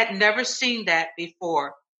 And I had never seen that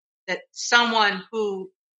before, that someone who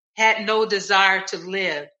had no desire to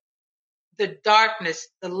live, the darkness,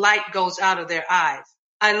 the light goes out of their eyes.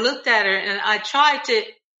 I looked at her and I tried to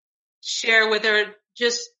share with her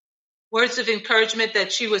just words of encouragement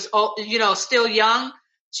that she was, still young.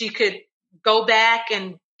 She could go back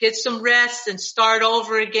and get some rest and start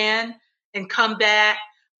over again and come back.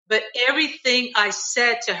 But everything I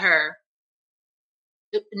said to her,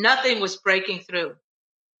 nothing was breaking through.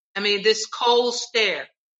 I mean, this cold stare.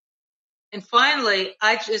 And finally,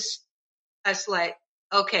 I was like,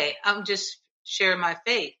 okay, I'm just sharing my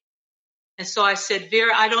faith. And so I said,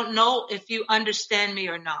 Vera, I don't know if you understand me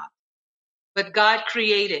or not, but God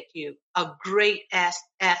created you a great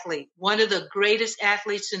athlete, one of the greatest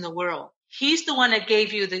athletes in the world. He's the one that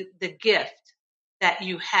gave you the gift that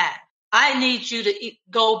you have. I need you to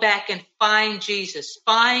go back and find Jesus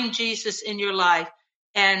in your life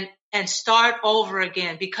and start over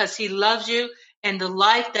again, because he loves you, and the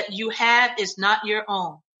life that you have is not your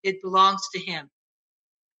own. It belongs to him.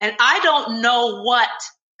 And I don't know what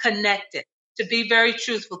connected, to be very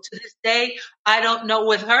truthful. To this day, I don't know,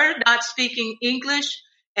 with her not speaking English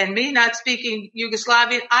and me not speaking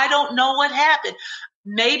Yugoslavian, I don't know what happened.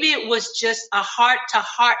 Maybe it was just a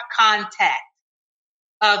heart-to-heart contact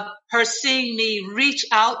of her seeing me reach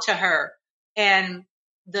out to her and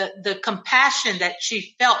the compassion that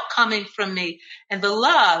she felt coming from me and the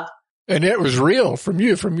love. And it was real from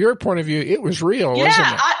your point of view. It was real, wasn't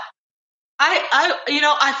it?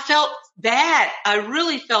 I felt bad. I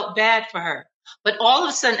really felt bad for her. But all of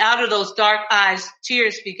a sudden, out of those dark eyes,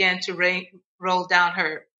 tears began to roll down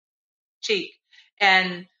her cheek.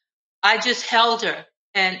 And I just held her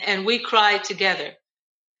and we cried together.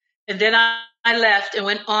 And then I left and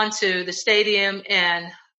went on to the stadium,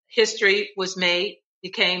 and history was made,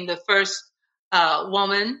 became the first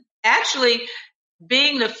woman. Actually,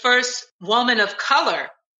 being the first woman of color,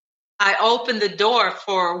 I opened the door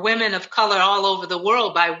for women of color all over the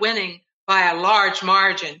world by winning by a large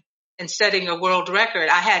margin and setting a world record.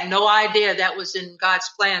 I had no idea that was in God's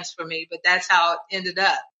plans for me, but that's how it ended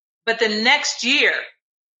up. But the next year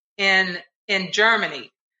in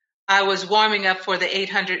Germany, I was warming up for the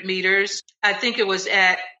 800 meters. I think it was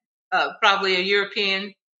at probably a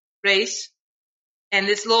European race. And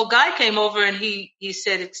this little guy came over and he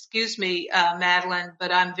said, "Excuse me, Madeline,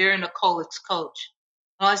 but I'm Vera Nicolic's coach."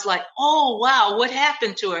 And I was like, "Oh, wow, what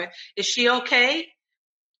happened to her? Is she okay?"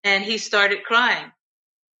 And he started crying.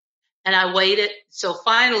 And I waited. So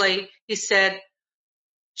finally, he said,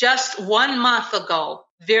 "Just 1 month ago,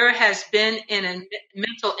 Vera has been in a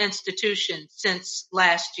mental institution since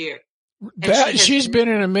last year." She's been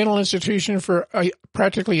in a mental institution for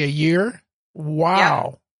practically a year?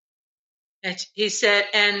 Wow. Yeah. And he said,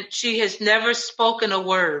 and she has never spoken a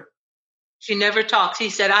word. She never talks. He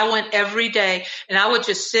said, I went every day and I would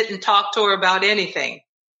just sit and talk to her about anything.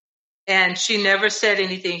 And she never said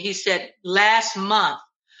anything. He said, last month,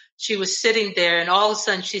 she was sitting there and all of a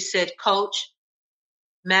sudden she said, "Coach,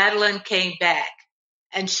 Madeline came back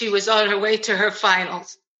and she was on her way to her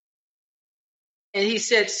finals." And he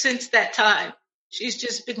said, since that time, she's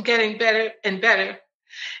just been getting better and better.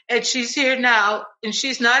 And she's here now and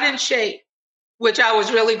she's not in shape, which I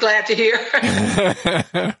was really glad to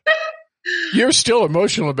hear. You're still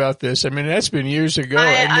emotional about this. I mean, that's been years ago.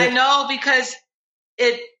 I know, because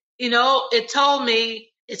it told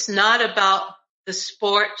me it's not about the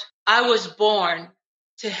sport. I was born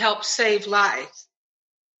to help save lives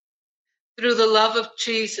through the love of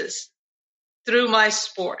Jesus, through my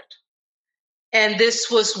sport. And this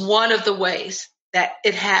was one of the ways that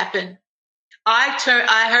it happened.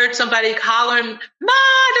 I heard somebody hollering,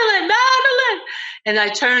 "Madeline, Madeline!" And I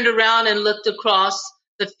turned around and looked across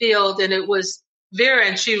the field, and it was Vera,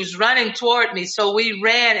 and she was running toward me. So we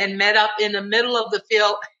ran and met up in the middle of the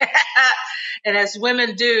field. And as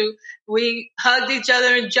women do, we hugged each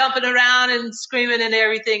other and jumping around and screaming and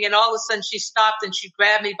everything. And all of a sudden she stopped and she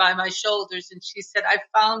grabbed me by my shoulders and she said, I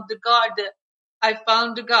found the God.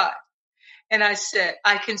 And I said,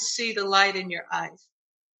 I can see the light in your eyes.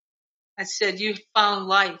 I said, you found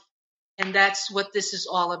life. And that's what this is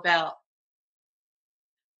all about.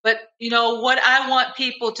 But, what I want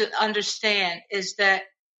people to understand is that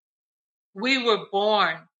we were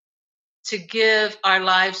born to give our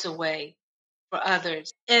lives away for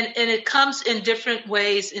others. And it comes in different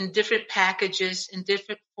ways, in different packages, in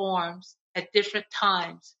different forms, at different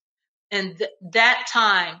times. And that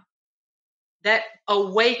time, that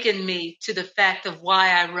awakened me to the fact of why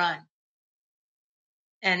I run.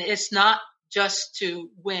 And it's not just to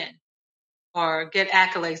win or get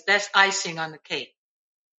accolades. That's icing on the cake.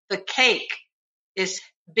 The cake is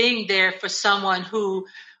being there for someone who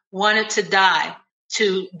wanted to die,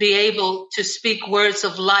 to be able to speak words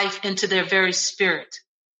of life into their very spirit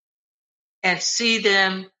and see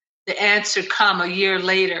them, the answer come a year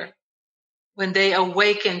later when they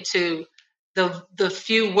awaken to the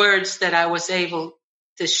few words that I was able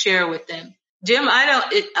to share with them. Jim,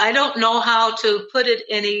 I don't know how to put it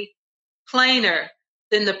any plainer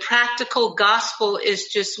than the practical gospel is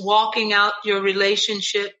just walking out your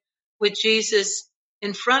relationship with Jesus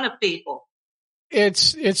in front of people.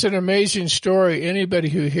 It's an amazing story. Anybody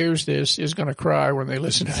who hears this is going to cry when they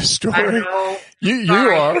listen to the story. I know. You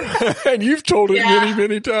are, and you've told it many,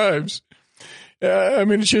 many times. I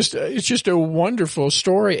mean, it's just a wonderful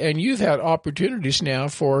story, and you've had opportunities now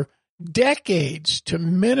for decades to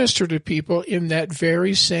minister to people in that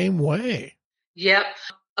very same way. Yep.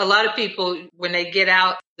 A lot of people, when they get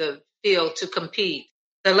out the field to compete,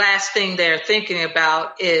 the last thing they're thinking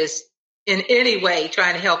about is in any way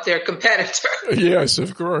trying to help their competitor. Yes,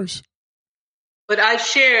 of course. But I've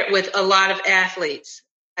shared with a lot of athletes.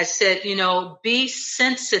 I said, be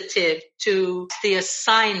sensitive to the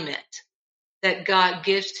assignment that God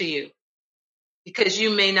gives to you, because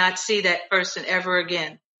you may not see that person ever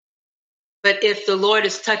again. But if the Lord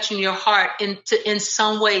is touching your heart in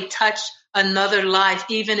some way, touch another life,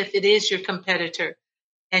 even if it is your competitor,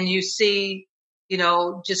 and you see,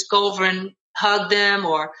 just go over and hug them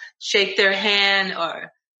or shake their hand,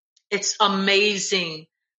 or it's amazing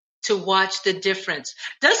to watch the difference.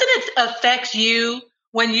 Doesn't it affect you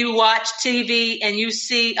when you watch TV and you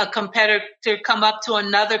see a competitor come up to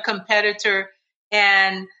another competitor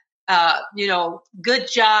and, good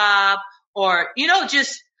job, or,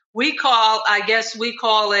 just, I guess we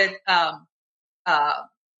call it,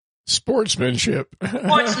 sportsmanship.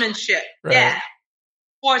 Sportsmanship. Right. Yeah.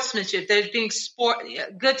 Sportsmanship. There's being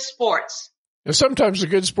good sports. Now, sometimes the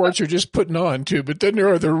good sports are just putting on too, but then there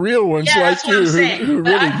are the real ones like you who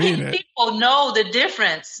but really I think mean it. People know the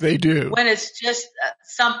difference. They do. When it's just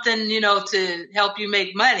something, to help you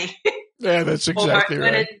make money. Yeah, that's exactly or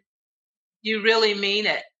right. You really mean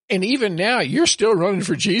it. And even now, you're still running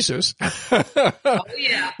for Jesus. Oh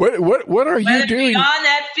yeah. What are you doing on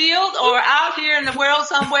that field or out here in the world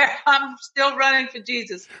somewhere? I'm still running for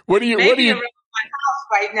Jesus. Around my house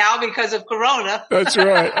right now because of Corona. That's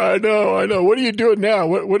right. I know. What are you doing now?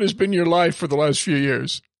 What has been your life for the last few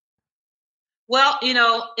years? Well, in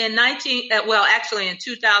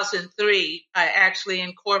 2003, I actually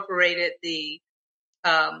incorporated the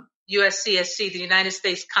USCSC, the United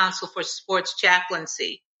States Council for Sports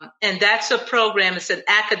Chaplaincy. And that's a program, it's an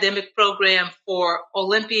academic program for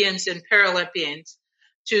Olympians and Paralympians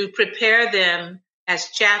to prepare them as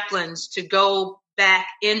chaplains to go back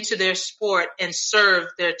into their sport and serve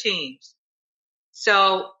their teams.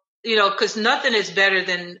 So, because nothing is better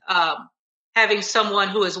than having someone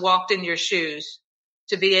who has walked in your shoes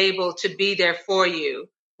to be able to be there for you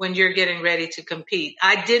when you're getting ready to compete.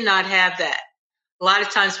 I did not have that. A lot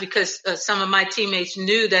of times because some of my teammates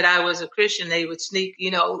knew that I was a Christian, they would sneak,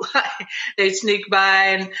 they'd sneak by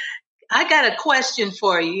and I got a question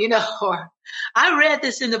for you, or I read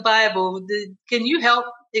this in the Bible. Can you help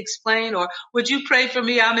explain, or would you pray for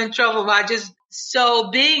me? I'm in trouble.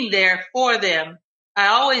 So being there for them, I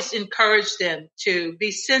always encourage them to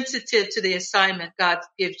be sensitive to the assignment God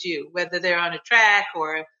gives you, whether they're on a track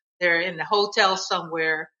or they're in the hotel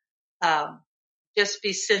somewhere. Just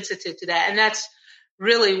be sensitive to that. And that's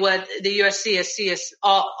really what the USCSC is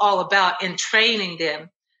all about, in training them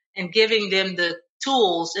and giving them the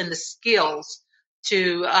tools and the skills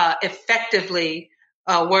to effectively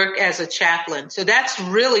work as a chaplain. So that's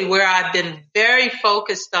really where I've been very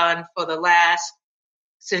focused on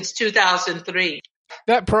since 2003.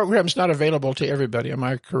 That program's not available to everybody. Am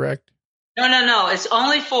I correct? No. It's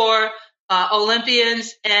only for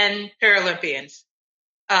Olympians and Paralympians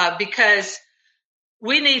because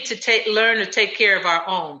we need to learn to take care of our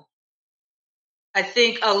own. I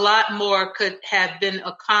think a lot more could have been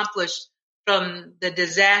accomplished from the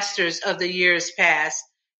disasters of the years past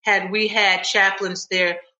had we had chaplains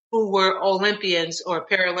there who were Olympians or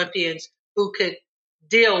Paralympians who could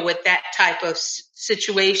deal with that type of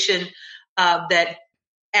situation that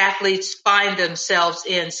athletes find themselves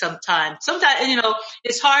in sometimes. Sometimes,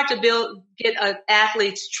 it's hard to get an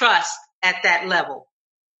athlete's trust at that level.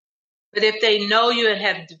 But if they know you and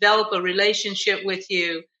have developed a relationship with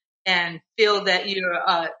you and feel that you're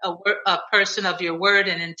a person of your word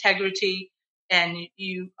and integrity, and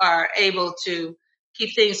you are able to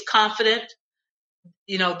keep things confident,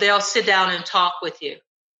 they'll sit down and talk with you.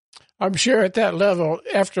 I'm sure at that level,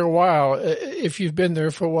 after a while, if you've been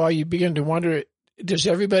there for a while, you begin to wonder, does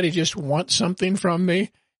everybody just want something from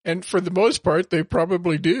me? And for the most part, they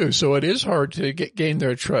probably do. So it is hard to gain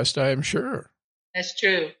their trust, I am sure. That's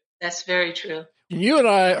true. That's very true. You and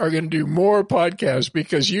I are going to do more podcasts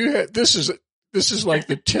because this is like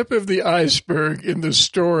the tip of the iceberg in the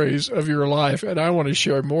stories of your life, and I want to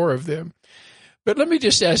share more of them. But let me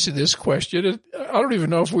just ask you this question. I don't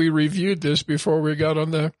even know if we reviewed this before we got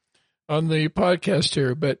on the podcast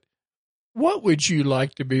here, but what would you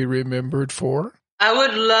like to be remembered for? I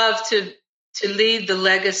would love to leave the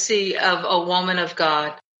legacy of a woman of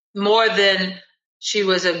God, more than she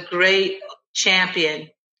was a great champion.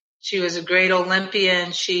 She was a great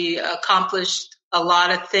Olympian. She accomplished a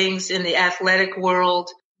lot of things in the athletic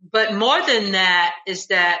world. But more than that is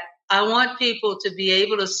that I want people to be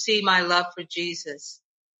able to see my love for Jesus.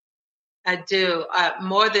 I do.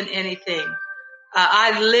 More than anything.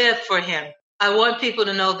 I live for him. I want people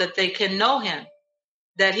to know that they can know him,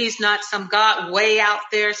 that he's not some God way out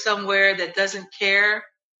there somewhere that doesn't care,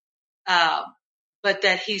 but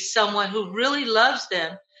that he's someone who really loves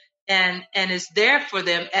them and is there for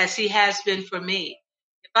them as he has been for me.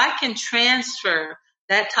 If I can transfer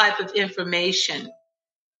that type of information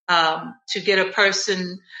to get a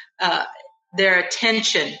person their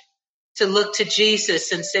attention to look to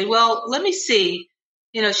Jesus and say, well, let me see,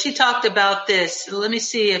 she talked about this. Let me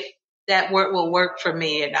see if that will work for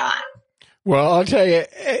me or not. Well, I'll tell you,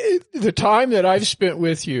 the time that I've spent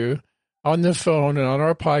with you, on the phone and on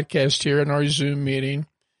our podcast here and our Zoom meeting.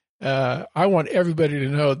 I want everybody to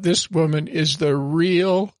know this woman is the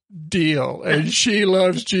real deal, and she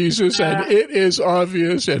loves Jesus, and it is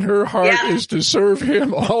obvious, and her heart is to serve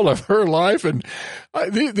him all of her life. And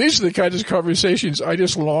these are the kinds of conversations I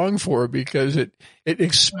just long for, because it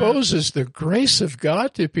exposes the grace of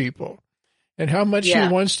God to people and how much he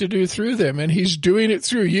wants to do through them. And he's doing it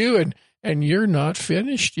through you, and you're not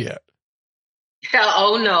finished yet. Yeah,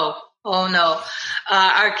 oh no.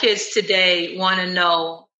 Our kids today want to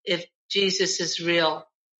know if Jesus is real.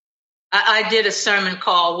 I did a sermon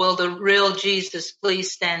called, Will the Real Jesus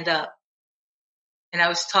Please Stand Up? And I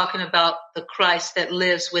was talking about the Christ that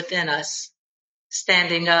lives within us,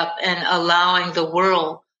 standing up and allowing the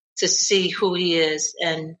world to see who he is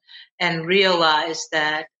and realize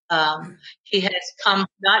that he has come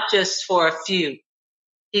not just for a few.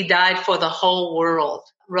 He died for the whole world,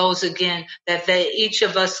 rose again, that each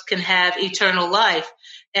of us can have eternal life.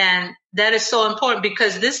 And that is so important,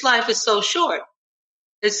 because this life is so short.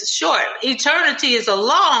 It's short. Eternity is a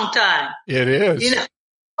long time. It is. You know?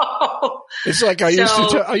 It's like I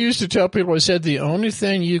used to tell people, I said, the only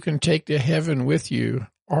thing you can take to heaven with you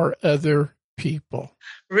are other people.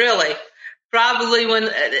 Really? Probably when,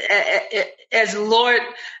 as the Lord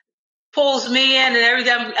pulls me in and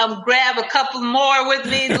everything, I'm grab a couple more with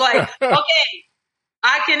me. It's like, okay,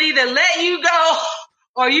 I can either let you go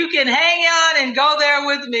or you can hang on and go there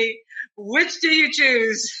with me. Which do you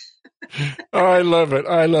choose? I love it.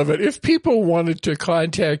 I love it. If people wanted to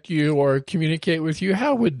contact you or communicate with you,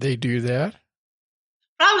 how would they do that?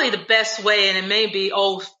 Probably the best way, and it may be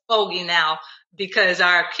old fogey now because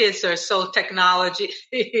our kids are so technology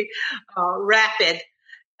rapid,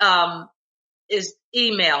 is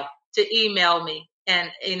email. To email me, and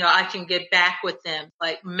I can get back with them,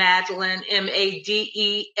 like Madeline, Madeline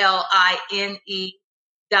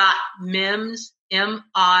 .mims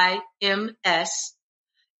MIMS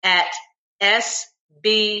at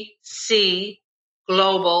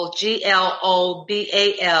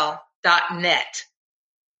sbcglobal.net,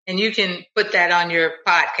 and you can put that on your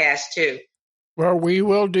podcast too. Well, we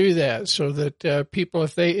will do that so that people,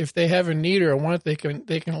 if they have a need or a want, they can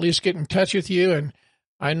at least get in touch with you, and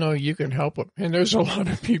I know you can help them. And there's a lot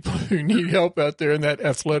of people who need help out there in that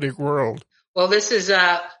athletic world. Well, this is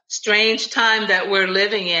a strange time that we're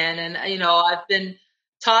living in. And, I've been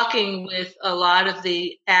talking with a lot of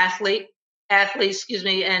the athletes,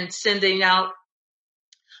 and sending out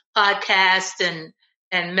podcasts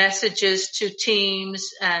and messages to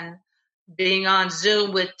teams, and being on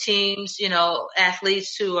Zoom with teams,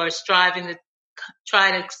 athletes who are striving to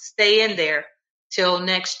try to stay in there till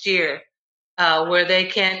next year. Where they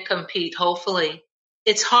can compete, hopefully.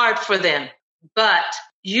 It's hard for them. But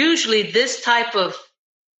usually this type of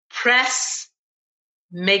press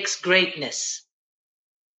makes greatness.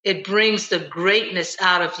 It brings the greatness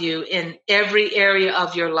out of you in every area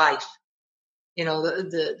of your life.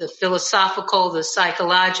 The philosophical, the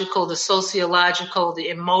psychological, the sociological, the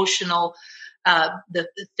emotional, the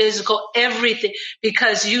physical, everything.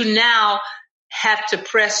 Because you now have to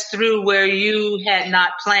press through where you had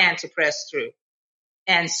not planned to press through.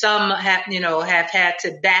 And some have had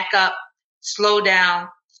to back up, slow down,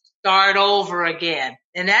 start over again.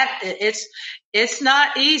 And that it's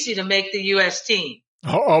not easy to make the U.S. team.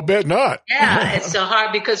 I'll bet not. Yeah, it's so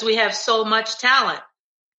hard because we have so much talent.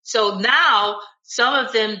 So now some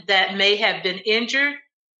of them that may have been injured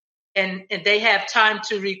and they have time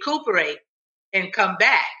to recuperate and come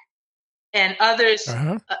back. And others,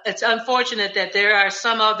 it's unfortunate that there are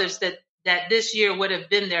some others that this year would have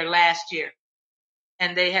been their last year,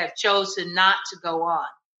 and they have chosen not to go on.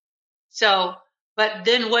 So, but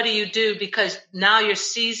then what do you do? Because now your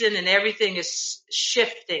season and everything is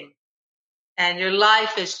shifting, and your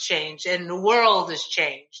life has changed, and the world has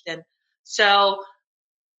changed. And so,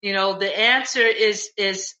 the answer is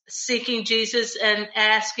seeking Jesus and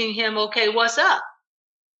asking him, okay, what's up?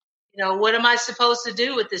 What am I supposed to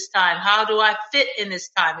do with this time? How do I fit in this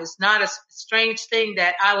time? It's not a strange thing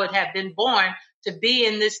that I would have been born to be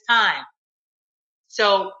in this time.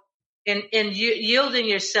 So in yielding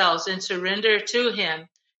yourselves and surrender to him,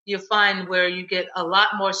 you find where you get a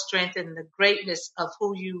lot more strength, and the greatness of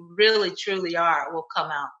who you really, truly are will come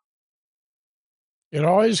out. It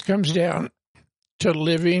always comes down to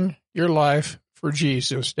living your life for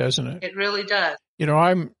Jesus, doesn't it? It really does.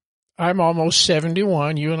 I'm almost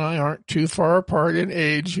 71. You and I aren't too far apart in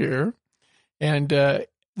age here. And the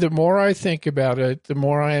more I think about it, the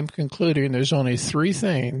more I am concluding there's only three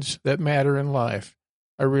things that matter in life: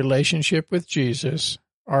 a relationship with Jesus,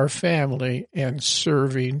 our family, and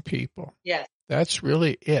serving people. Yes. That's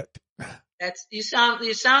really it. You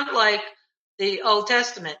sound like the Old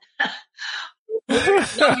Testament.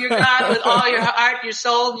 Love your God with all your heart, your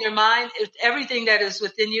soul, and your mind, everything that is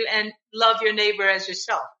within you, and love your neighbor as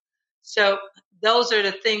yourself. So those are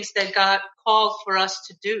the things that God called for us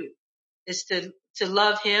to do, is to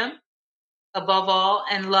love him above all,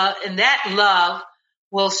 and that love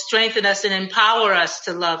will strengthen us and empower us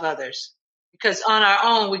to love others, because on our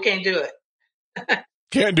own we can't do it.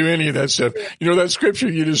 Can't do any of that stuff. You know, that scripture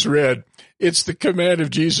you just read, it's the command of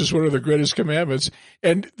Jesus, one of the greatest commandments.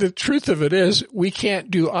 And the truth of it is, we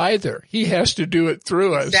can't do either. He has to do it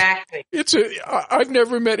through us. Exactly. I've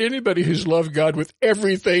never met anybody who's loved God with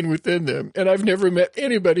everything within them. And I've never met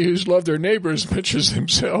anybody who's loved their neighbor as much as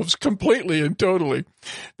themselves, completely and totally.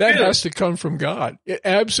 That has to come from God.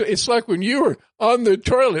 It's like when you were on the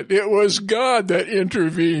toilet, it was God that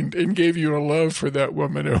intervened and gave you a love for that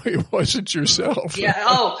woman. It wasn't yourself. Yeah.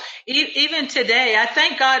 Oh, even today, I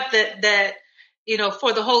thank God that, you know,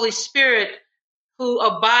 for the Holy Spirit who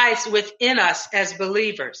abides within us as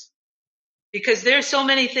believers, because there's so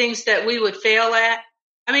many things that we would fail at.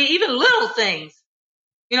 I mean, even little things,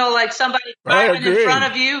 you know, like somebody driving in front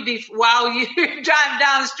of you while you're driving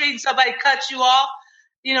down the street and somebody cuts you off.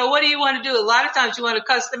 You know, what do you want to do? A lot of times you want to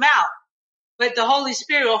cuss them out, but the Holy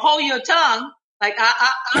Spirit will hold your tongue. Like, so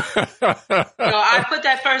I put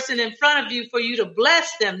that person in front of you for you to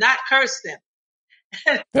bless them, not curse them.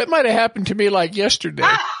 That might have happened to me like yesterday.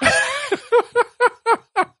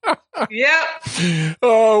 Yep.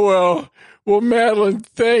 Oh, well. Well, Madeline,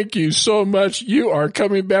 thank you so much. You are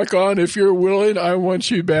coming back on. If you're willing, I want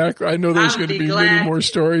you back. I know there's going to be many more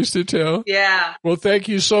stories to tell. Yeah. Well, thank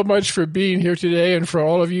you so much for being here today, and for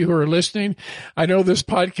all of you who are listening. I know this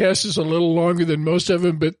podcast is a little longer than most of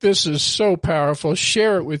them, but this is so powerful.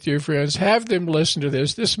 Share it with your friends. Have them listen to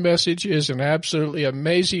this. This message is an absolutely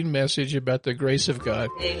amazing message about the grace of God.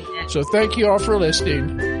 Amen. So thank you all for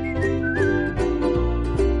listening.